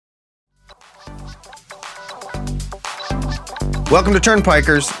Welcome to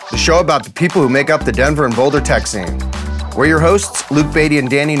Turnpikers, the show about the people who make up the Denver and Boulder tech scene. We're your hosts, Luke Beatty and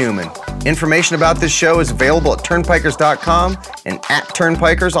Danny Newman. Information about this show is available at turnpikers.com and at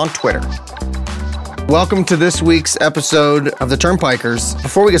Turnpikers on Twitter. Welcome to this week's episode of the Turnpikers.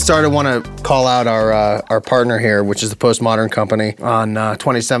 Before we get started, I want to call out our partner here, which is the Postmodern Company on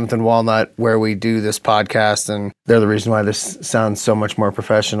 27th and Walnut, where we do this podcast, and they're the reason why this sounds so much more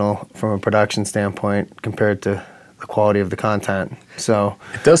professional from a production standpoint compared to the quality of the content. So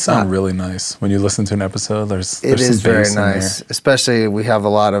it does sound really nice when you listen to an episode. There's it some is very bass in nice. there. Especially we have a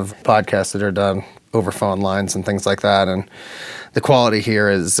lot of podcasts that are done over phone lines and things like that, and the quality here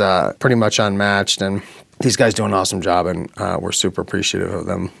is pretty much unmatched. And these guys do an awesome job, and we're super appreciative of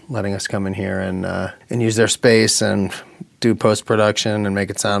them letting us come in here and use their space and do post production and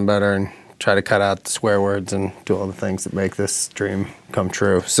make it sound better and try to cut out the swear words and do all the things that make this dream come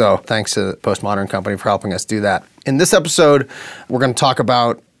true. So thanks to the Postmodern Company for helping us do that. In this episode, we're going to talk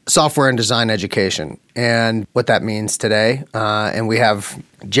about software and design education and what that means today. And we have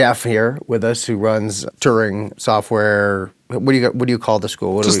Jeff here with us, who runs Turing software. What do you call the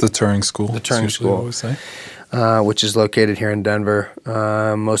school? Just the Turing School. The Turing School, always say. Which is located here in Denver.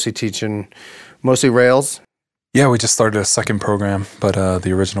 Mostly Rails. Yeah, we just started a second program, but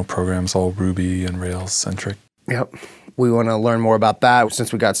the original program's all Ruby and Rails centric. Yep. We want to learn more about that.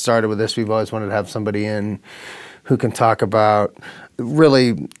 Since we got started with this, we've always wanted to have somebody in who can talk about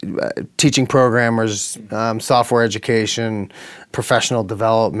really teaching programmers, software education, professional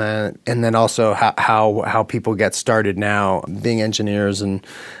development, and then also how people get started now being engineers and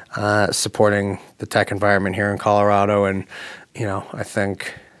supporting the tech environment here in Colorado. And, I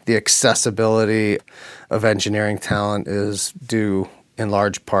think the accessibility of engineering talent is due in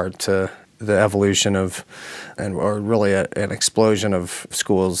large part to the evolution of, or really an explosion of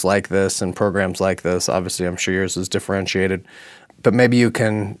schools like this and programs like this. Obviously, I'm sure yours is differentiated, but maybe you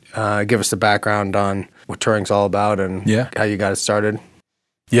can give us a background on what Turing's all about and how you got it started.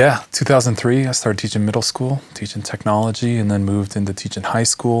 Yeah, 2003, I started teaching middle school, teaching technology, and then moved into teaching high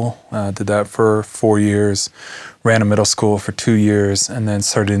school. Did that for 4 years, ran a middle school for 2 years, and then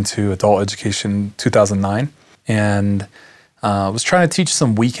started into adult education in 2009. And was trying to teach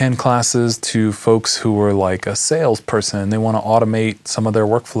some weekend classes to folks who were like a salesperson. They want to automate some of their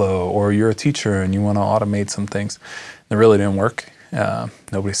workflow, or you're a teacher and you want to automate some things. It really didn't work.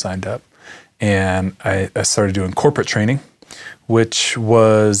 Nobody signed up. And I started doing corporate training, which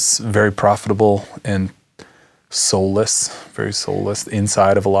was very profitable and very soulless,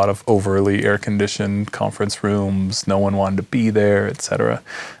 inside of a lot of overly air-conditioned conference rooms. No one wanted to be there, etc.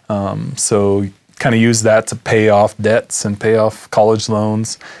 So kind of used that to pay off debts and pay off college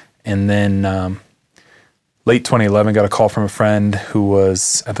loans. And then late 2011, got a call from a friend who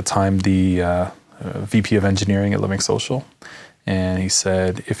was at the time the VP of engineering at Living Social. And he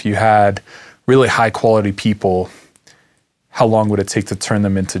said, if you had really high quality people, how long would it take to turn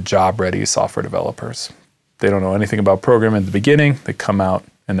them into job-ready software developers? They don't know anything about programming at the beginning. They come out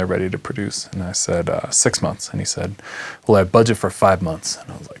and they're ready to produce. And I said, 6 months. And he said, well, I have budget for 5 months.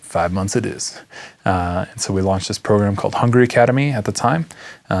 And I was like, 5 months it is. And so we launched this program called Hungry Academy at the time.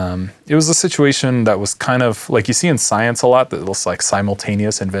 It was a situation that was kind of like you see in science a lot, that looks like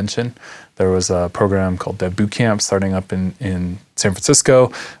simultaneous invention. There was a program called Dev Bootcamp starting up in San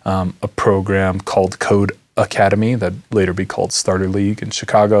Francisco, a program called Code Academy that later be called Starter League in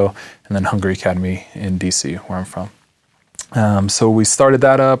Chicago, and then Hungry Academy in DC, where I'm from. So we started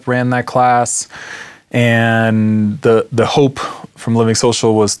that up, ran that class, and the hope from Living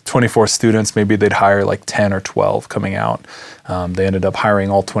Social was 24 students. Maybe they'd hire like 10 or 12 coming out. They ended up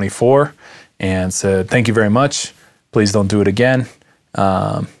hiring all 24 and said, thank you very much. Please don't do it again.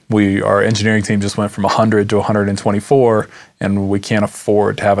 Our engineering team just went from 100 to 124, and we can't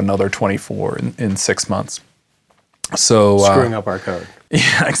afford to have another 24 in 6 months. So screwing up our code.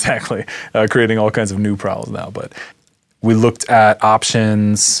 Yeah, exactly. Creating all kinds of new problems now. But we looked at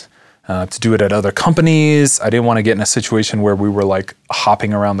options to do it at other companies. I didn't want to get in a situation where we were like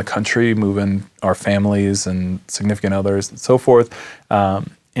hopping around the country, moving our families and significant others and so forth.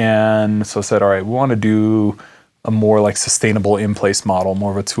 And so I said, all right, we want to do a more like sustainable in-place model,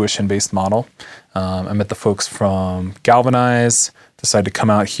 more of a tuition-based model. I met the folks from Galvanize, decided to come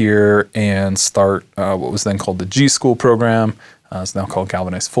out here and start what was then called the G School program. It's now called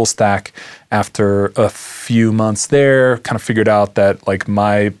Galvanize Full Stack. After a few months there, kind of figured out that like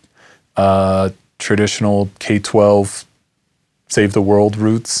my traditional K-12 save the world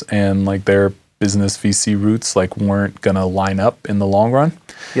roots and like their business VC roots like weren't gonna line up in the long run.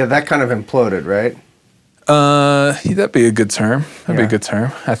 Yeah, that kind of imploded, right? That'd be a good term. That'd be a good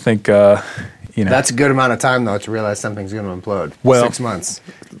term. I think That's a good amount of time, though, to realize something's going to implode. Well, 6 months.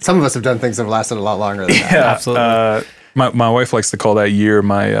 Some of us have done things that have lasted a lot longer than that. Yeah, Absolutely. My wife likes to call that year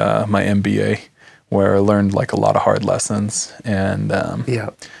my my MBA, where I learned like a lot of hard lessons, and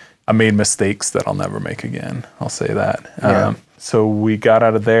I made mistakes that I'll never make again. I'll say that. Yeah. So we got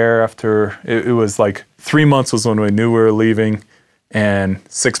out of there after it was like 3 months was when we knew we were leaving, and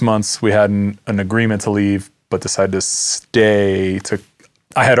 6 months we had an agreement to leave, but decided to stay.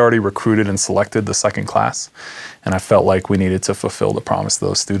 I had already recruited and selected the second class, and I felt like we needed to fulfill the promise to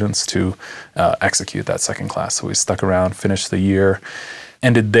those students to execute that second class. So we stuck around, finished the year,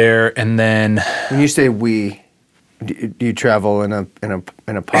 ended there, and then When you say we, do you travel in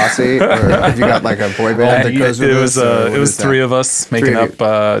a posse, or have you got like a boy band that goes with us? It was three of us making up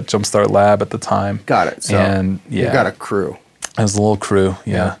Jumpstart Lab at the time. Got it. So you got a crew. It was a little crew,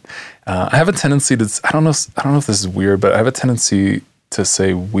 yeah. I have a tendency to, I don't know if this is weird, but I have a tendency to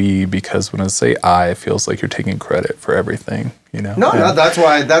say we, because when I say I, it feels like you're taking credit for everything, No, that's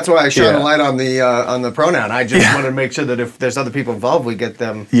why I shone a light on the pronoun. I just wanted to make sure that if there's other people involved, we get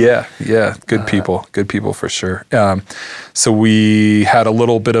them. Yeah, good people for sure. So we had a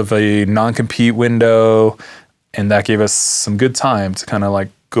little bit of a non-compete window, and that gave us some good time to kind of like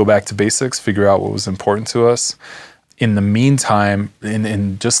go back to basics, figure out what was important to us. In the meantime,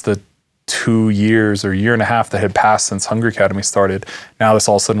 in just the 2 years or year and a half that had passed since Hunger Academy started, now this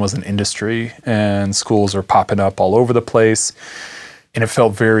all of a sudden was an industry, and schools are popping up all over the place. And it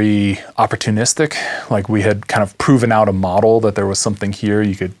felt very opportunistic. Like we had kind of proven out a model that there was something here.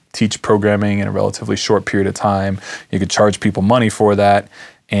 You could teach programming in a relatively short period of time. You could charge people money for that.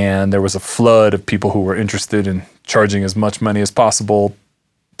 And there was a flood of people who were interested in charging as much money as possible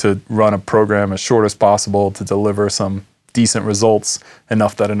to run a program as short as possible to deliver some decent results,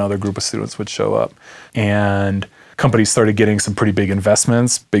 enough that another group of students would show up. And companies started getting some pretty big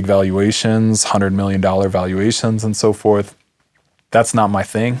investments, big valuations, $100 million valuations and so forth. That's not my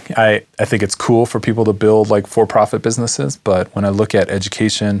thing. I think it's cool for people to build like for-profit businesses, but when I look at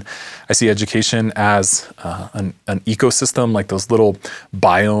education, I see education as an ecosystem, like those little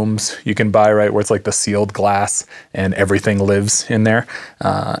biomes you can buy, right, where it's like the sealed glass and everything lives in there.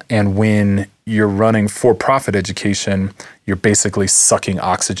 And when you're running for-profit education, you're basically sucking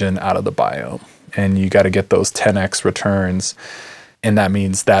oxygen out of the biome, and you got to get those 10x returns. And that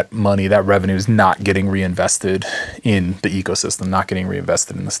means that money, that revenue is not getting reinvested in the ecosystem, not getting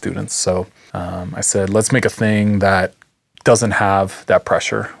reinvested in the students. So I said, let's make a thing that doesn't have that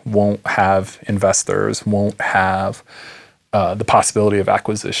pressure, won't have investors, won't have the possibility of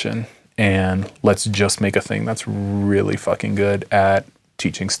acquisition. And let's just make a thing that's really fucking good at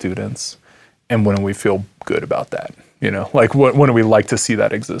teaching students. And when do we feel good about that? Like when do we like to see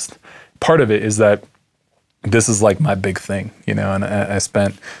that exist? Part of it is that this is like my big thing, and I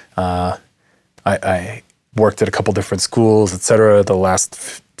spent, I worked at a couple different schools, et cetera, the last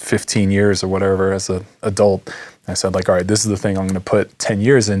 15 years or whatever as an adult. I said like, all right, this is the thing I'm going to put 10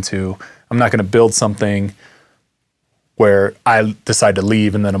 years into. I'm not going to build something where I decide to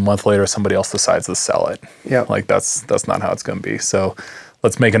leave and then a month later somebody else decides to sell it. Yeah. Like that's not how it's going to be. So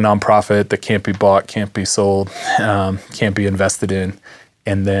let's make a nonprofit that can't be bought, can't be sold, can't be invested in.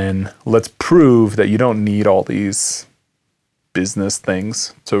 And then let's prove that you don't need all these business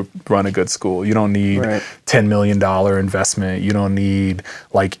things to run a good school. You don't need $10 million investment. You don't need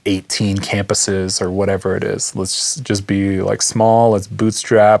like 18 campuses or whatever it is. Let's just be like small, let's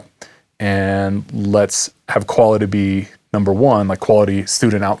bootstrap, and let's have quality be number one, like quality,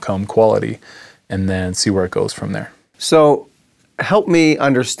 student outcome quality, and then see where it goes from there. So help me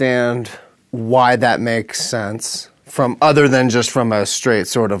understand why that makes sense. From other than just from a straight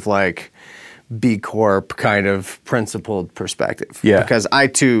sort of like B Corp kind of principled perspective. Yeah. Because I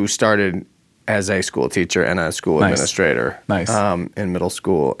too started as a school teacher and a school administrator. Nice. In middle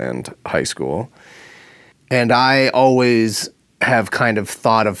school and high school. And I always have kind of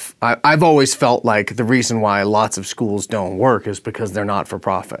thought of, I've always felt like the reason why lots of schools don't work is because they're not for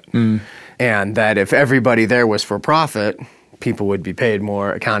profit. And that if everybody there was for profit, people would be paid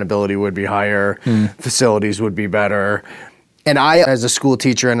more, accountability would be higher, facilities would be better. And I, as a school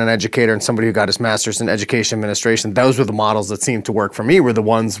teacher and an educator and somebody who got his master's in education administration, those were the models that seemed to work for me, were the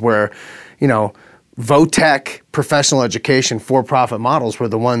ones where, VOTEC, professional education, for-profit models were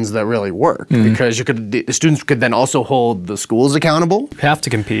the ones that really worked because the students could then also hold the schools accountable. You have to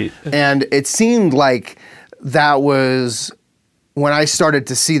compete. And it seemed like that was, when I started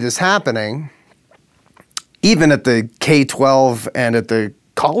to see this happening, even at the K-12 and at the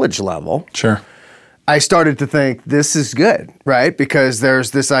college level, I started to think this is good, right? Because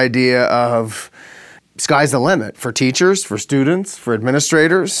there's this idea of sky's the limit for teachers, for students, for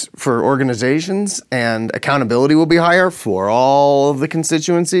administrators, for organizations, and accountability will be higher for all of the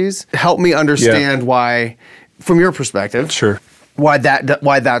constituencies. Help me understand why, from your perspective, why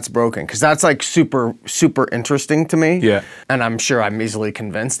that's broken, because that's like super interesting to me. Yeah, and I'm sure I'm easily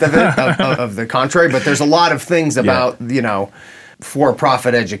convinced of it of the contrary. But there's a lot of things about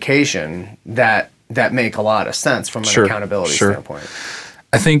for-profit education that make a lot of sense from an accountability standpoint.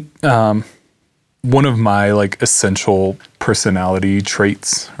 I think one of my like essential personality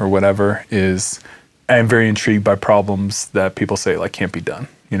traits or whatever is I'm very intrigued by problems that people say like can't be done,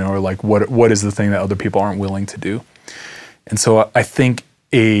 or like what is the thing that other people aren't willing to do. And so I think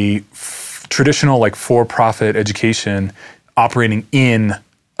a traditional like for-profit education operating in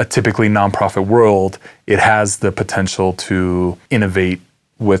a typically nonprofit world, it has the potential to innovate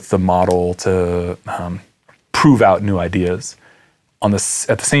with the model to prove out new ideas. At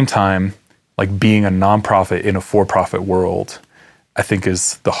the same time, like being a nonprofit in a for-profit world, I think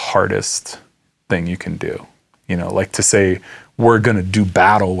is the hardest thing you can do. Like to say we're going to do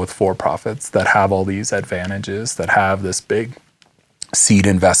battle with for-profits that have all these advantages, that have this big seed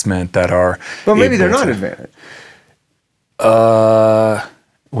investment that are. But maybe they're not advantage.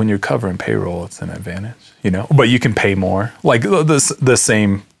 When you're covering payroll, it's an advantage, But you can pay more, like the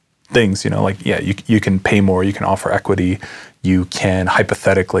same things, you can pay more, you can offer equity, you can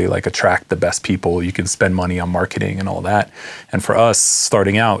hypothetically like attract the best people, you can spend money on marketing and all that. And for us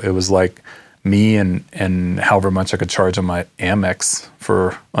starting out, it was like me and however much I could charge on my Amex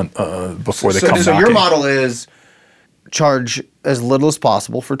for before they come knocking. So your model is charge as little as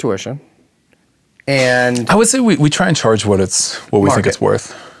possible for tuition. And I would say we try and charge what we think it's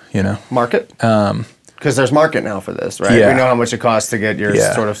worth, Market? Because there's market now for this, right? Yeah. We know how much it costs to get your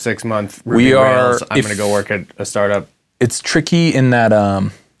sort of 6-month Ruby Rails. I'm going to go work at a startup. It's tricky in that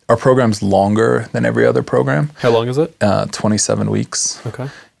our program's longer than every other program. How long is it? 27 weeks. Okay.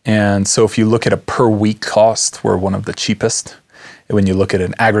 And so if you look at a per week cost, we're one of the cheapest. And when you look at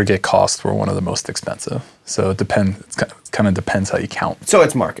an aggregate cost, we're one of the most expensive. So it depends. It kind of depends how you count. So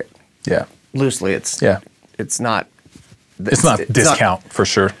it's market. Yeah. Loosely, it's not. It's not discount for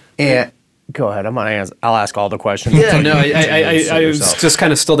sure. And go ahead. I'll ask all the questions. Yeah, no, I was just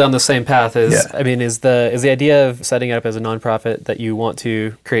kind of still down the same path. I mean, is the idea of setting it up as a nonprofit that you want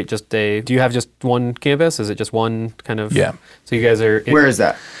to create do you have just one campus? Is it just one kind of? Yeah. So you guys are. Where is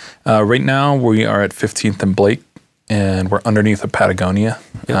that? Right now we are at 15th and Blake, and we're underneath of Patagonia,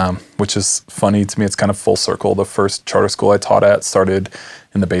 which is funny to me. It's kind of full circle. The first charter school I taught at started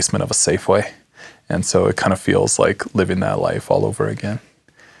in the basement of a Safeway. And so it kind of feels like living that life all over again.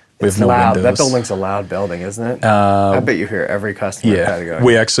 We have no loud. windows. That building's a loud building, isn't it? I bet you hear every customer at Patagonia.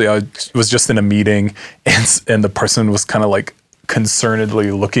 We actually, I was just in a meeting and the person was kind of like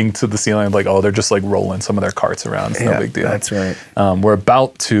concernedly looking to the ceiling like, oh, they're just like rolling some of their carts around. It's no big deal. That's right. We're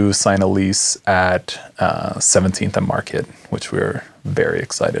about to sign a lease at 17th and Market, which we're very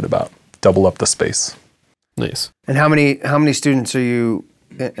excited about. Double up the space. Nice. And how many students are you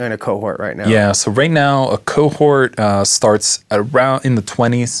in a cohort right now? Yeah, so right now a cohort starts at around in the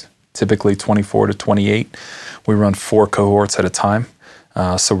 20s, typically 24 to 28. We run 4 cohorts at a time.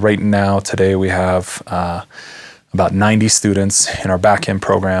 So right now, today we have about 90 students in our back-end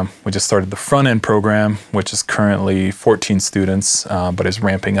program. We just started the front-end program, which is currently 14 students, but is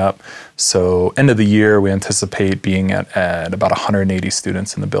ramping up. So end of the year, we anticipate being at about 180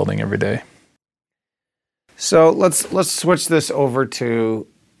 students in the building every day. So let's switch this over to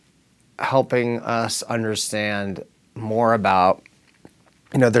helping us understand more about,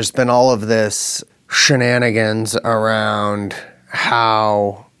 there's been all of this shenanigans around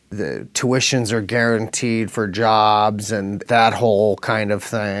how the tuitions are guaranteed for jobs and that whole kind of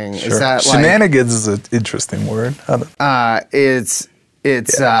thing. Sure. Is that shenanigans is an interesting word. I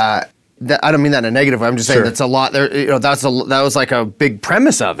don't mean that in a negative way. I'm just saying that's a lot. There, that was like a big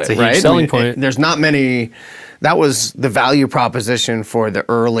premise of it, it's a right? huge selling point. There's not many. That was the value proposition for the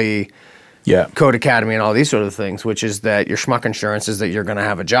early Code Academy and all these sort of things, which is that your schmuck insurance is that you're going to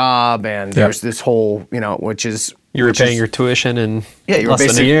have a job, and there's this whole, which is you were paying your tuition in you were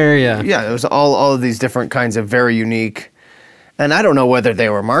less than a year. Yeah, it was all of these different kinds of very unique, and I don't know whether they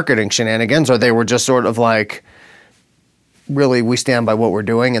were marketing shenanigans or they were just sort of like, really, we stand by what we're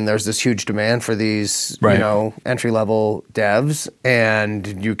doing, and there's this huge demand for these, entry-level devs,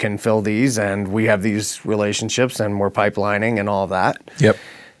 and you can fill these, and we have these relationships, and we're pipelining and all of that. Yep.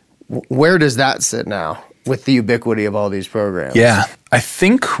 Where does that sit now with the ubiquity of all these programs? Yeah, I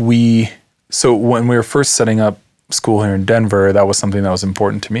think so when we were first setting up school here in Denver, that was something that was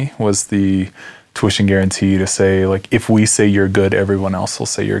important to me, was the tuition guarantee to say, like, if we say you're good, everyone else will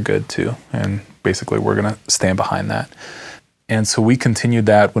say you're good too. And basically we're going to stand behind that. And so we continued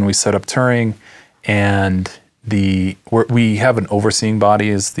that when we set up Turing, and we have an overseeing body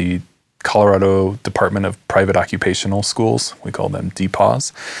is the Colorado Department of Private Occupational Schools. We call them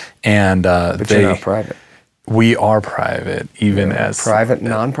DPAWs. And but you're not private. We are private, even as private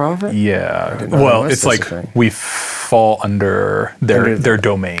nonprofit. Yeah. Well, it's like we fall under their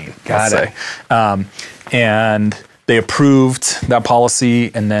domain. Got it. And they approved that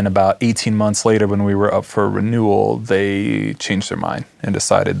policy, and then about 18 months later, when we were up for renewal, they changed their mind and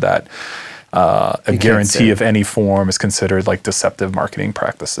decided that a guarantee of any form is considered like deceptive marketing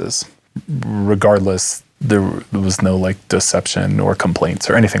practices. Regardless, there was no like deception or complaints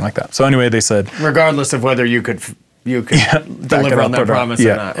or anything like that. So anyway, they said, regardless of whether you could deliver on that promise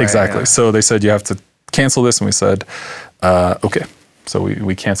or not. Right? Exactly. Yeah. So they said you have to cancel this, and we said, okay. So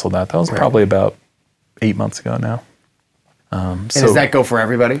we canceled that. That was probably about 8 months ago now. And does that go for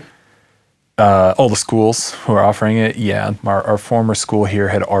everybody? All the schools who are offering it, yeah. Our former school here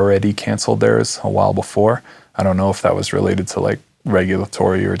had already canceled theirs a while before. I don't know if that was related to like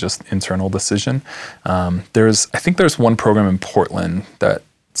regulatory or just internal decision. I think there's one program in Portland that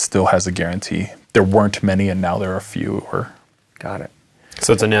still has a guarantee. There weren't many, and now there are fewer. Got it.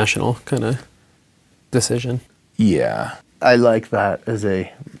 So it's a national kind of decision. Yeah. I like that as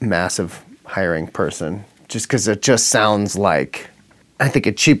a massive hiring person, just because it just sounds like, I think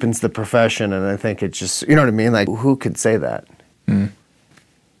it cheapens the profession, and I think it just, you know what I mean? Like, who could say that? Mm.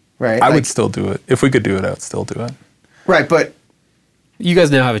 Right? I would still do it. If we could do it, I would still do it. Right, but you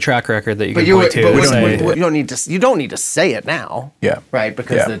guys now have a track record that you can point to. But you don't need to say it now. Yeah. Right,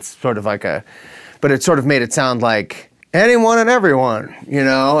 because it's sort of like but it sort of made it sound like anyone and everyone, you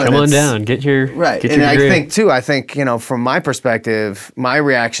know. Come on down, get your right. Get and your I degree. think you know, from my perspective, my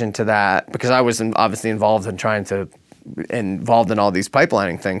reaction to that, because I was obviously involved in all these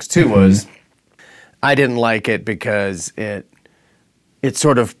pipelining things too, was I didn't like it because it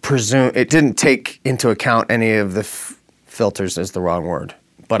sort of it didn't take into account any of the filters is the wrong word,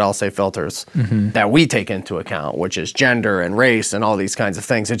 but I'll say filters that we take into account, which is gender and race and all these kinds of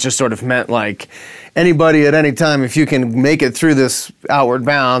things. It just sort of meant like anybody at any time, if you can make it through this outward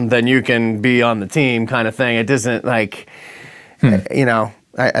bound, then you can be on the team kind of thing. It doesn't like, you know,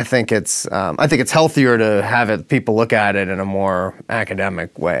 I think it's healthier to have people look at it in a more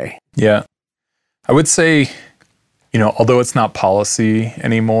academic way. Yeah. I would say, you know, although it's not policy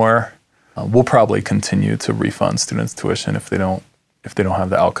anymore, we'll probably continue to refund students' tuition if they don't have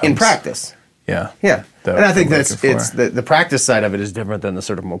the outcomes. In practice. Yeah. Yeah. And I think it's the practice side of it is different than the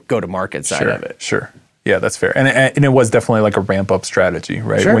sort of go-to-market side of it. Sure. Yeah, that's fair. And it was definitely like a ramp-up strategy,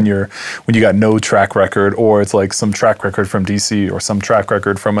 right? Sure. When you got no track record, or it's like some track record from DC or some track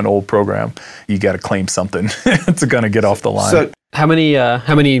record from an old program, you got to claim something to kind of get off the line. So how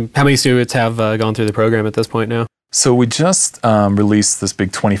many students have gone through the program at this point now? So we just released this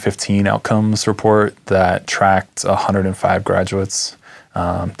big 2015 outcomes report that tracked 105 graduates.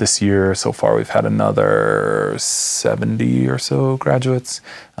 This year, so far, we've had another 70 or so graduates.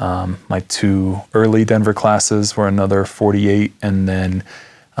 My 2 early Denver classes were another 48, and then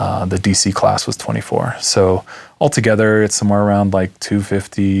the DC class was 24. So altogether, it's somewhere around like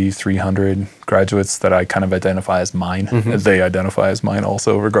 250, 300 graduates that I kind of identify as mine. They identify as mine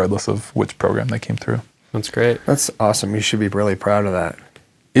also, regardless of which program they came through. That's great. That's awesome. You should be really proud of that.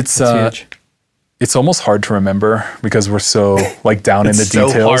 That's huge. It's almost hard to remember because we're so like down in the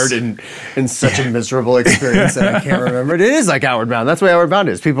details. It's so hard and such a miserable experience that I can't remember it. It is like Outward Bound. That's the way Outward Bound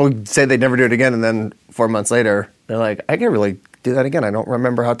is. People say they'd never do it again, and then 4 months later, they're like, I can't really do that again. I don't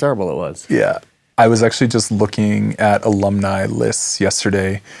remember how terrible it was. Yeah. I was actually just looking at alumni lists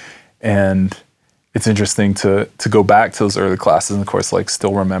yesterday, and it's interesting to go back to those early classes and, of course, like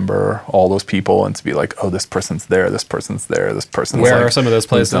still remember all those people and to be like, oh, this person's there, this person's there, this person's Where like, are some of those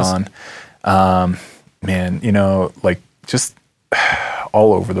places? Man, you know, like just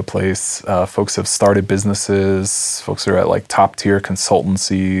all over the place. Folks have started businesses. Folks are at like top tier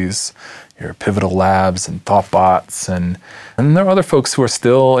consultancies, your Pivotal Labs and ThoughtBots, and there are other folks who are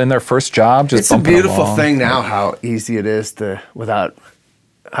still in their first job. Just it's a beautiful thing now how easy it is to, without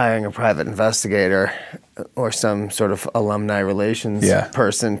hiring a private investigator or some sort of alumni relations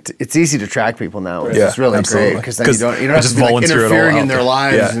person, it's easy to track people now, which is really great because then you don't have to be like interfering in their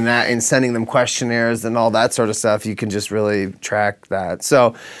lives and sending them questionnaires and all that sort of stuff. You can just really track that.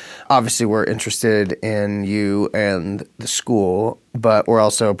 So obviously we're interested in you and the school, but we're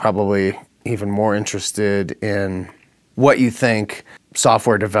also probably even more interested in what you think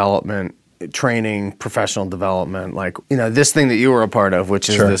software development training, professional development, like, this thing that you were a part of, which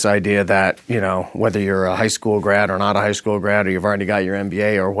is this idea that, whether you're a high school grad or not a high school grad, or you've already got your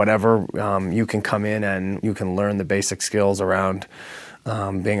MBA or whatever, you can come in and you can learn the basic skills around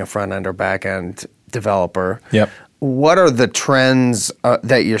being a front end or back end developer. Yep. What are the trends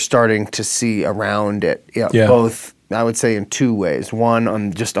that you're starting to see around it? Both, I would say, in two ways. One, on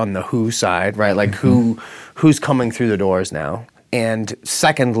the who side, right? Like who's coming through the doors now, and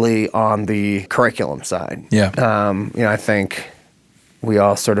secondly, on the curriculum side. I think we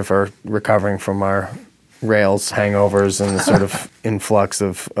all sort of are recovering from our Rails hangovers and the sort of influx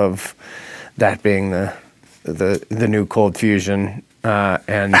of that being the new Cold Fusion.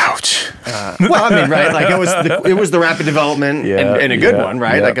 Ouch. Well, I mean, right? Like it was the rapid development and a good one,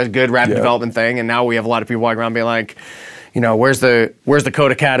 right? Like a good rapid development thing. And now we have a lot of people walking around being like, where's the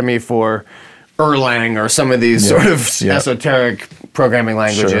Code Academy for Erlang or some of these sort of esoteric programming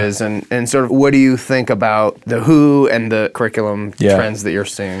languages? And sort of, what do you think about the who and the curriculum trends that you're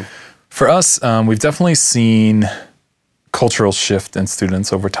seeing? For us, we've definitely seen cultural shift in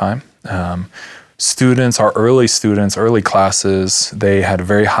students over time. Our early classes, they had a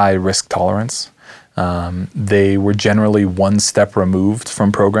very high risk tolerance. They were generally one step removed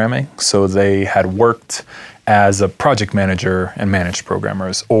from programming. So they had worked as a project manager and managed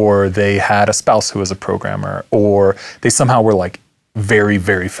programmers, or they had a spouse who was a programmer, or they somehow were like very,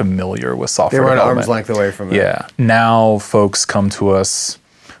 very familiar with software development. They were an arm's length away from it. Yeah. Now folks come to us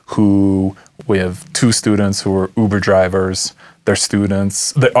we have 2 students who are Uber drivers. Their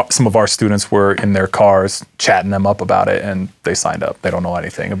students, some of our students were in their cars chatting them up about it, and they signed up. They don't know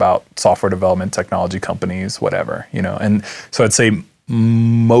anything about software development, technology companies, whatever, And so I'd say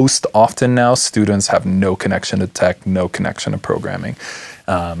most often now, students have no connection to tech, no connection to programming.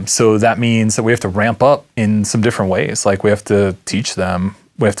 So that means that we have to ramp up in some different ways. Like we have to teach them.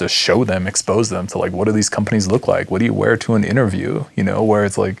 We have to show them, expose them to like, what do these companies look like? What do you wear to an interview? Where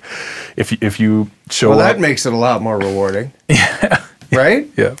it's like, if you show up. Well, that makes it a lot more rewarding. Yeah. Right?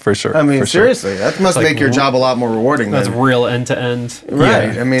 Yeah, for sure. I mean, seriously, that must make your job a lot more rewarding. That's real end to end.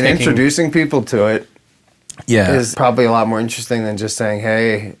 Right. I mean, introducing people to it is probably a lot more interesting than just saying,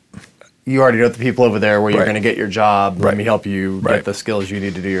 hey, you already know the people over there where you're going to get your job. Let me help you get the skills you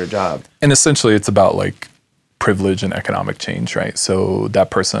need to do your job. And essentially, it's about like privilege and economic change, right? So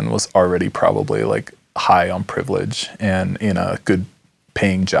that person was already probably like high on privilege and in a good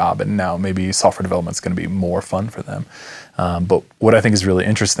paying job, and now maybe software development is going to be more fun for them. But what I think is really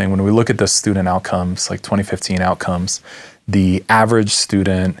interesting, when we look at the student outcomes, like 2015 outcomes, the average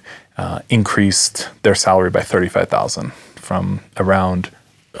student increased their salary by $35,000 from around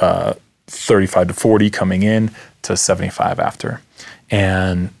 35 to 40 coming in to 75 after.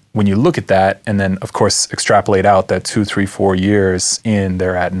 And when you look at that, and then of course extrapolate out that 2, 3, 4 years in,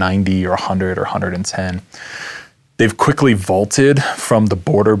 they're at 90 or 100 or 110. They've quickly vaulted from the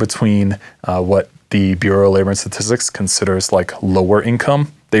border between what the Bureau of Labor and Statistics considers like lower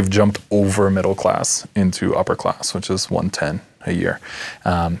income. They've jumped over middle class into upper class, which is 110 a year,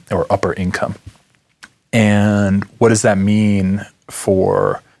 or upper income. And what does that mean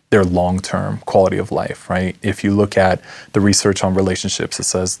for their long-term quality of life, right? If you look at the research on relationships, it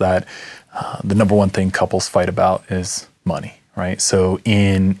says that the number one thing couples fight about is money, right? So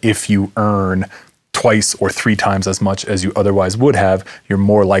if you earn twice or 3 times as much as you otherwise would have, you're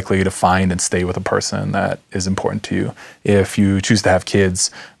more likely to find and stay with a person that is important to you. If you choose to have kids,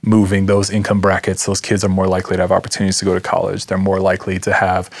 moving those income brackets, those kids are more likely to have opportunities to go to college. They're more likely to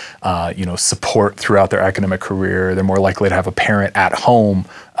have, support throughout their academic career. They're more likely to have a parent at home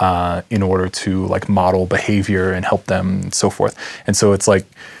in order to like model behavior and help them and so forth. And so it's like,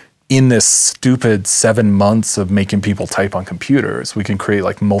 in this stupid 7 months of making people type on computers, we can create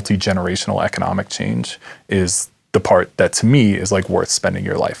like multi-generational economic change is the part that to me is like worth spending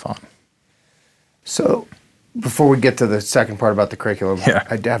your life on. So before we get to the second part about the curriculum,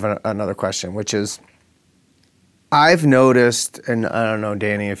 I have another question, which is I've noticed, and I don't know,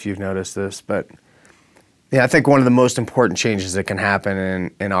 Danny, if you've noticed this, but I think one of the most important changes that can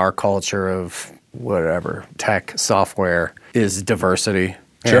happen in our culture of whatever, tech, software, is diversity.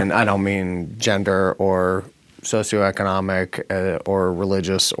 Sure. And I don't mean gender or socioeconomic or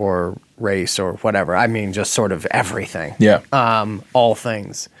religious or race or whatever. I mean just sort of everything. Yeah. All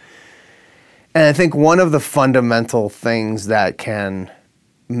things. And I think one of the fundamental things that can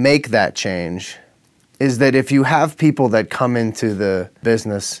make that change is that if you have people that come into the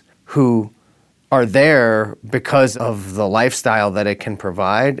business who are there because of the lifestyle that it can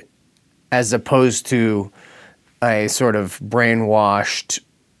provide, as opposed to a sort of brainwashed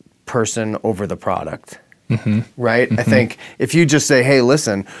person over the product. right? I think if you just say, hey,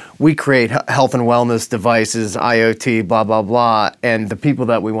 listen, we create health and wellness devices, IoT, blah, blah, blah, and the people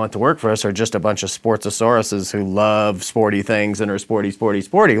that we want to work for us are just a bunch of sportsosauruses who love sporty things and are sporty,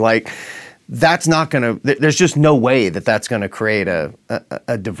 like, that's not going to, there's just no way that that's going to create a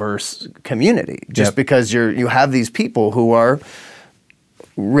diverse community just because you have these people who are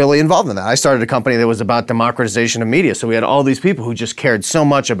really involved in that. I started a company that was about democratization of media. So we had all these people who just cared so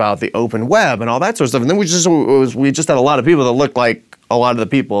much about the open web and all that sort of stuff. And then we just had a lot of people that looked like a lot of the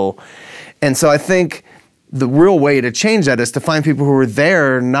people. And so I think the real way to change that is to find people who are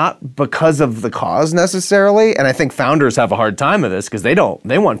there not because of the cause necessarily. And I think founders have a hard time of this because they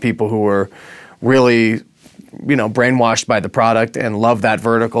want people who are really, brainwashed by the product and love that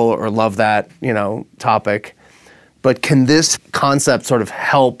vertical or love that, topic. But can this concept sort of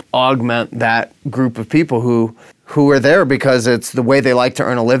help augment that group of people who are there because it's the way they like to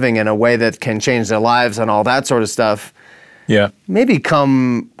earn a living in a way that can change their lives and all that sort of stuff? Yeah. Maybe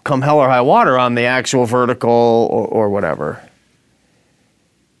come hell or high water on the actual vertical or whatever.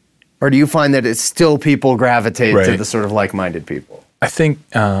 Or do you find that it's still people gravitate to the sort of like-minded people? I think,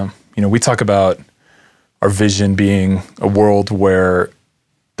 we talk about our vision being a world where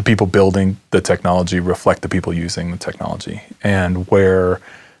the people building the technology reflect the people using the technology, and where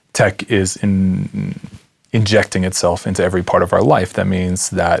tech is injecting itself into every part of our life. That means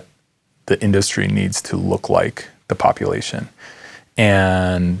that the industry needs to look like the population.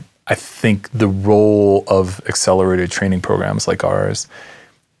 And I think the role of accelerated training programs like ours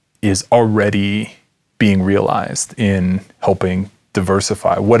is already being realized in helping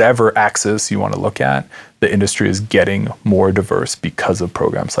diversify whatever axis you want to look at. The industry is getting more diverse because of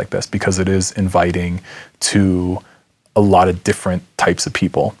programs like this, because it is inviting to a lot of different types of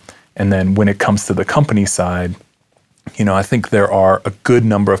people. And then when it comes to the company side, I think there are a good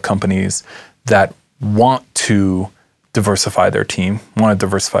number of companies that want to diversify their team, want to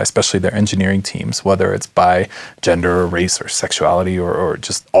diversify especially their engineering teams, whether it's by gender or race or sexuality or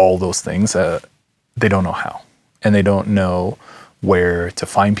just all those things. They don't know how, and they don't know where to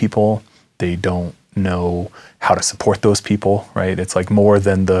find people. They don't know how to support those people, right? It's like more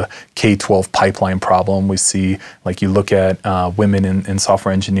than the K-12 pipeline problem. We see, like, you look at women in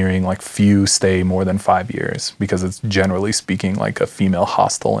software engineering, like few stay more than 5 years because it's generally speaking like a female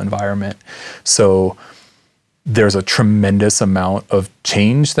hostile environment. So there's a tremendous amount of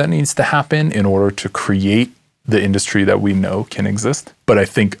change that needs to happen in order to create the industry that we know can exist. But I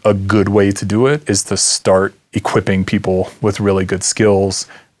think a good way to do it is to start equipping people with really good skills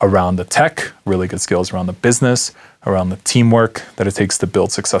around the tech, really good skills around the business, around the teamwork that it takes to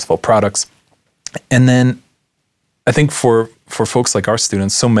build successful products. And then I think for folks like our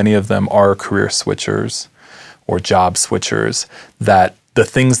students, so many of them are career switchers or job switchers, that the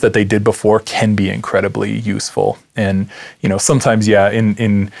things that they did before can be incredibly useful. And, sometimes,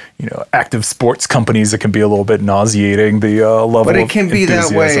 in active sports companies, it can be a little bit nauseating, the level of enthusiasm. But it can be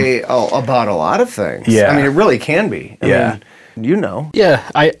that way about a lot of things. Yeah. I mean, it really can be. I mean, Yeah,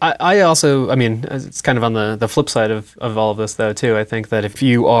 I also, it's kind of on the flip side of all of this, though, too. I think that if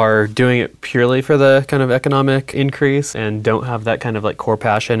you are doing it purely for the kind of economic increase and don't have that kind of like core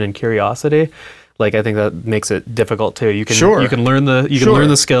passion and curiosity, like, I think that makes it difficult too. You can learn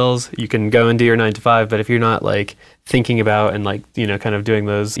the skills, you can go and do your 9 to 5, but if you're not like thinking about and like, kind of doing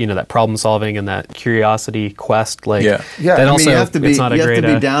those, that problem solving and that curiosity quest, like, then also, you have to be, it's not a great... You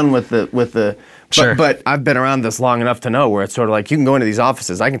have to be down with the Sure. But I've been around this long enough to know where it's sort of like you can go into these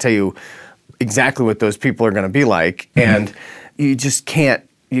offices. I can tell you exactly what those people are going to be like, and you just can't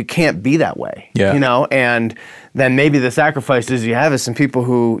be that way. Yeah. And then maybe the sacrifices you have is some people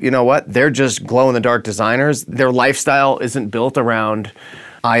who, they're just glow-in-the-dark designers. Their lifestyle isn't built around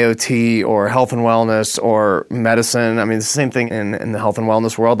IoT or health and wellness or medicine. I mean, it's the same thing in the health and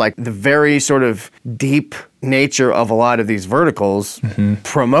wellness world. Like, the very sort of deep nature of a lot of these verticals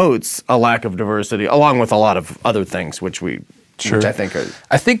promotes a lack of diversity, along with a lot of other things, which I think are...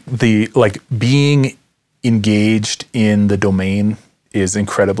 I think being engaged in the domain is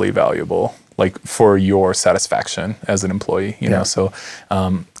incredibly valuable, like, for your satisfaction as an employee, you know? So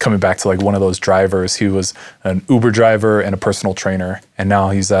coming back to like one of those drivers, he was an Uber driver and a personal trainer, and now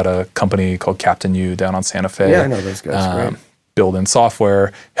he's at a company called Captain U down on Santa Fe. Yeah, I know those guys. Great. Building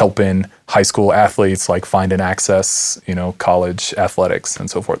software, helping high school athletes like find and access, college athletics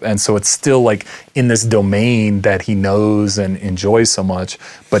and so forth. And so it's still like in this domain that he knows and enjoys so much,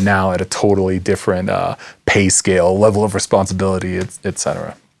 but now at a totally different pay scale, level of responsibility, et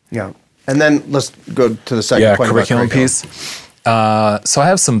cetera. Yeah. And then let's go to the second point. Curriculum piece. So I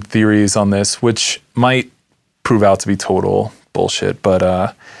have some theories on this, which might prove out to be total bullshit, but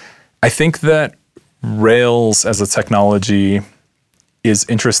I think that Rails as a technology is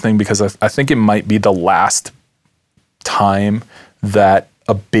interesting because I think it might be the last time that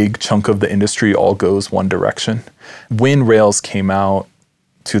a big chunk of the industry all goes one direction. When Rails came out,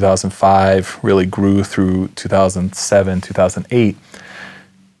 2005, really grew through 2007, 2008,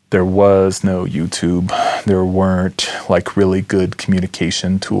 there was no YouTube. There weren't like really good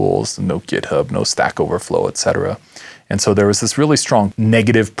communication tools, no GitHub, no Stack Overflow, etc. And so there was this really strong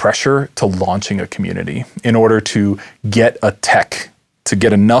negative pressure to launching a community in order to get a tech, to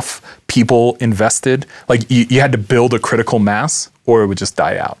get enough people invested. Like you had to build a critical mass or it would just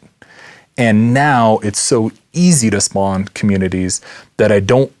die out. And now it's so easy to spawn communities that I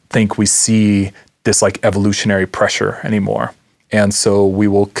don't think we see this like evolutionary pressure anymore. And so we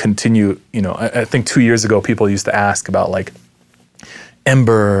will continue, I think 2 years ago, people used to ask about like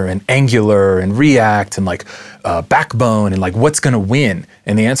Ember and Angular and React and like Backbone and like what's going to win?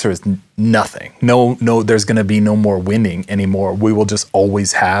 And the answer is nothing. No, there's going to be no more winning anymore. We will just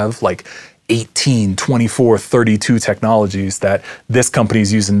always have like 18, 24, 32 technologies that this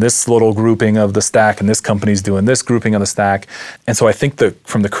company's using this little grouping of the stack and this company's doing this grouping of the stack. And so I think that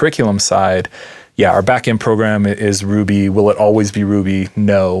from the curriculum side, yeah, our backend program is Ruby. Will it always be Ruby?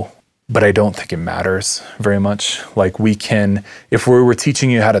 No. But I don't think it matters very much. Like we can, if we were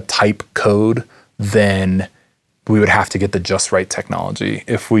teaching you how to type code, then we would have to get the just right technology.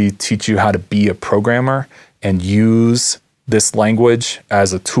 If we teach you how to be a programmer and use this language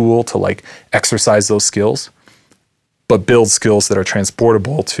as a tool to like exercise those skills, but build skills that are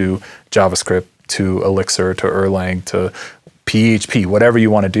transportable to JavaScript, to Elixir, to Erlang, to PHP, whatever you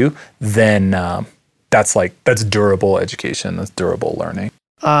want to do, then that's durable education. That's durable learning.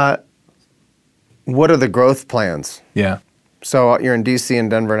 What are the growth plans? Yeah. So you're in DC and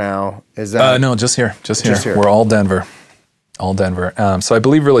Denver now. Is that? No, just here. Just here. We're all Denver. So I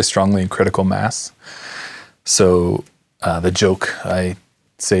believe really strongly in critical mass. So the joke I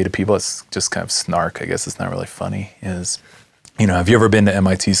say to people, it's just kind of snark, I guess it's not really funny, is, have you ever been to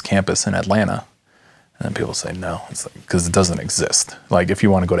MIT's campus in Atlanta? And then people say no. It's like, because it doesn't exist. Like if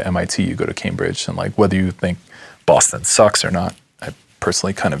you want to go to MIT, you go to Cambridge. And like whether you think Boston sucks or not, I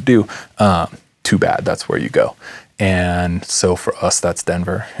personally kind of do. Too bad, that's where you go. And so for us, that's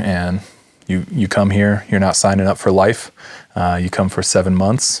Denver. And you come here, you're not signing up for life. You come for 7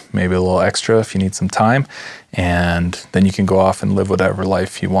 months, maybe a little extra if you need some time. And then you can go off and live whatever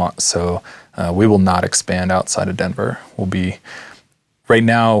life you want. So we will not expand outside of Denver. Right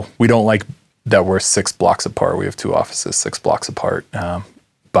now, we don't like that we're 6 blocks apart. We have 2 offices 6 blocks apart.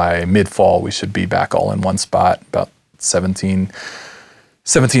 By mid-fall, we should be back all in one spot, about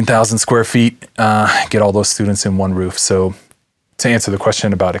 17,000 square feet, get all those students in one roof. So to answer the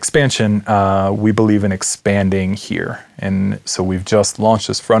question about expansion, we believe in expanding here. And so we've just launched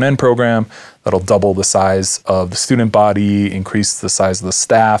this front-end program that'll double the size of the student body, increase the size of the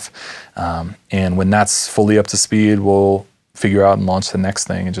staff. And when that's fully up to speed, we'll figure out and launch the next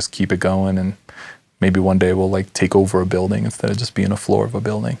thing and just keep it going. And maybe one day we'll like take over a building instead of just being a floor of a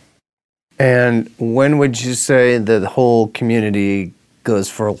building. And when would you say that the whole community goes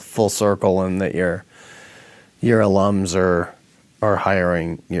for full circle and that your alums are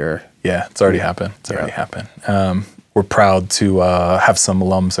hiring your... Yeah, it's already happened. It's already happened. We're proud to have some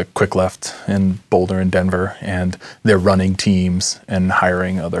alums at Quick Left in Boulder and Denver, and they're running teams and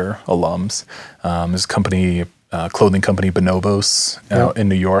hiring other alums. There's a company, clothing company Bonobos out in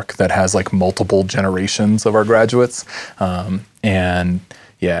New York that has like multiple generations of our graduates. And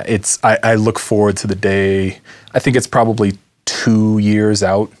yeah, I look forward to the day, I think it's probably 2 years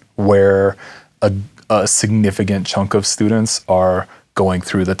out where a significant chunk of students are going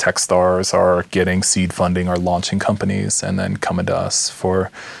through the Techstars, are getting seed funding, are launching companies, and then coming to us for,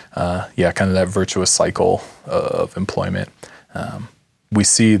 kind of that virtuous cycle of employment. We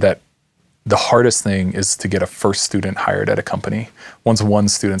see that the hardest thing is to get a first student hired at a company. Once one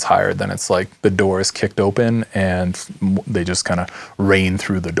student's hired, then it's like the door is kicked open and they just kind of rain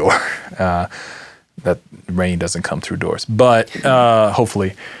through the door. That rain doesn't come through doors. But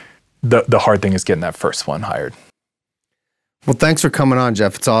hopefully the hard thing is getting that first one hired. Well, thanks for coming on,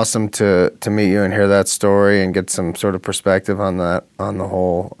 Jeff. It's awesome to meet you and hear that story and get some sort of perspective on the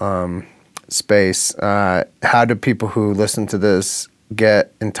whole space. How do people who listen to this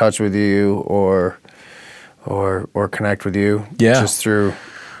get in touch with you or connect with you? Yeah. Just through...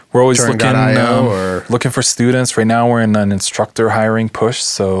 We're always looking for students. Right now, we're in an instructor hiring push.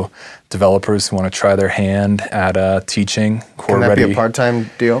 So developers who want to try their hand at teaching. Can that be a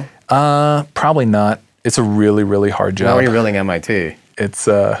part-time deal? Probably not. It's a really, really hard job. Now when you're building MIT. It's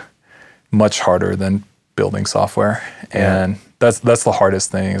much harder than building software. And that's the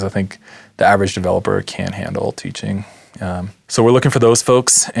hardest thing is I think the average developer can't handle teaching. So we're looking for those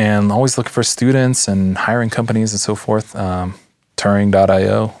folks, and always looking for students and hiring companies and so forth.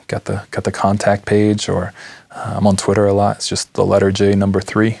 Turing.io, got the contact page, or I'm on Twitter a lot. It's just the letter J, number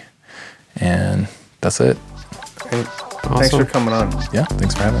 3, and that's it. Great. Thanks for coming on. Yeah,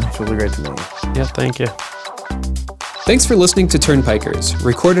 thanks for having me. It's really great to meet you. Yeah, thank you. Thanks for listening to Turnpikers,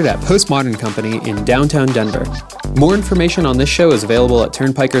 recorded at Postmodern Company in downtown Denver. More information on this show is available at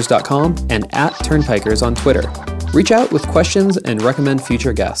turnpikers.com and at Turnpikers on Twitter. Reach out with questions and recommend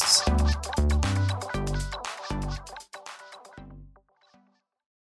future guests.